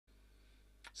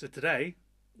So today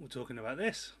we're talking about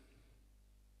this.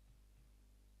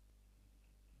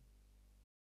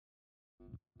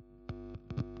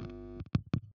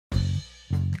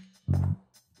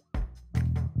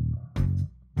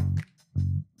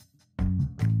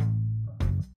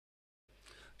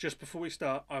 Just before we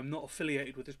start, I'm not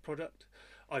affiliated with this product.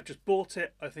 I just bought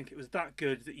it. I think it was that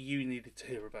good that you needed to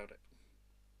hear about it.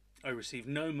 I received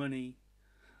no money,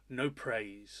 no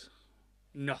praise,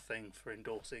 nothing for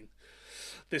endorsing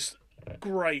this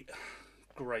great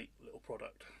little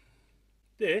product.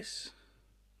 This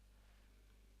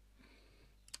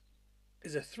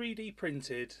is a 3D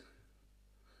printed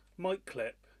mic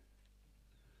clip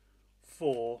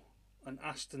for an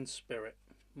Aston Spirit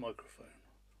microphone.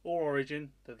 Or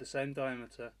Origin, they're the same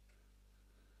diameter.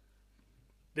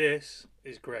 This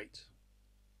is great.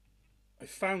 I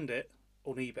found it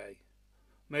on eBay,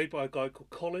 made by a guy called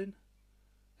Colin,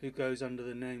 who goes under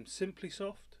the name Simply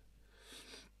Soft,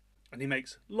 and he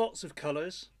makes lots of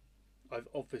colours. I've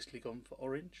obviously gone for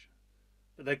orange,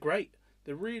 but they're great.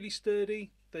 They're really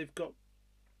sturdy. They've got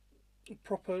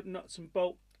proper nuts and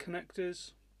bolt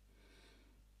connectors,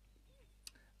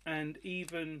 and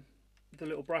even the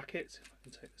little brackets. If I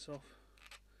can take this off,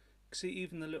 see,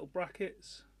 even the little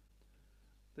brackets,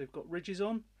 they've got ridges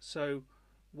on, so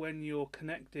when you're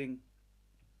connecting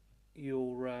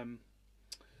your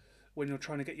when you're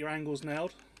trying to get your angles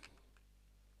nailed,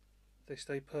 they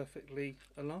stay perfectly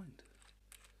aligned.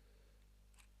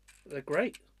 They're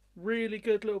great. Really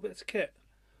good little bits of kit.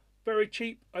 Very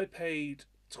cheap. I paid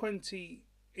 20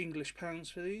 English pounds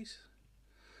for these.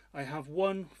 I have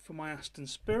one for my Aston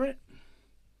Spirit,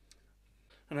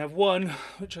 and I have one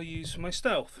which I use for my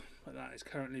Stealth, but that is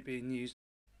currently being used.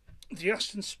 The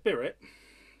Aston Spirit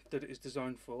that it is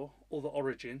designed for, or the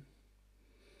Origin,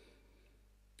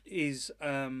 is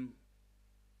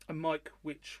a mic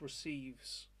which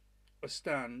receives a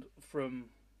stand from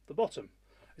the bottom.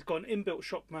 It's got an inbuilt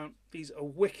shock mount. These are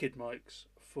wicked mics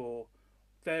for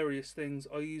various things.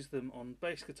 I use them on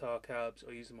bass guitar cabs,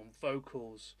 I use them on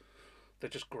vocals. They're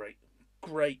just great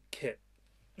kit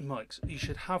mics. You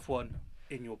should have one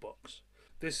in your box.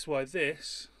 This is why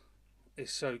this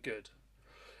is so good.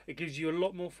 It gives you a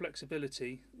lot more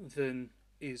flexibility than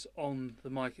is on the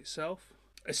mic itself,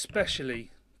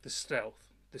 especially the Stealth.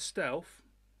 The Stealth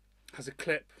has a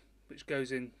clip which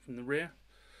goes in from the rear.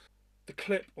 The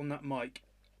clip on that mic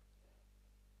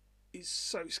is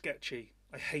so sketchy.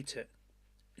 I hate it.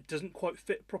 It doesn't quite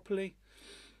fit properly.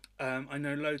 I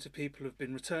know loads of people have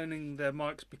been returning their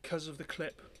mics because of the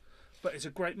clip, but it's a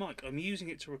great mic. I'm using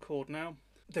it to record now.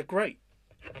 They're great.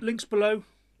 Links below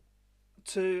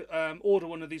to order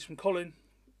one of these from Colin.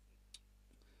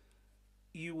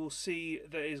 You will see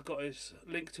that he's got his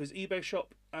link to his eBay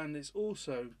shop, and it's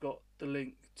also got the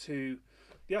link to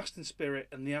the Aston Spirit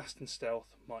and the Aston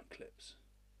Stealth mic clips.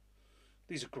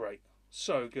 These are great.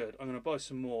 So good. I'm going to buy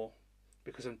some more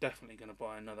because I'm definitely going to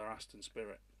buy another Aston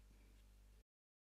Spirit.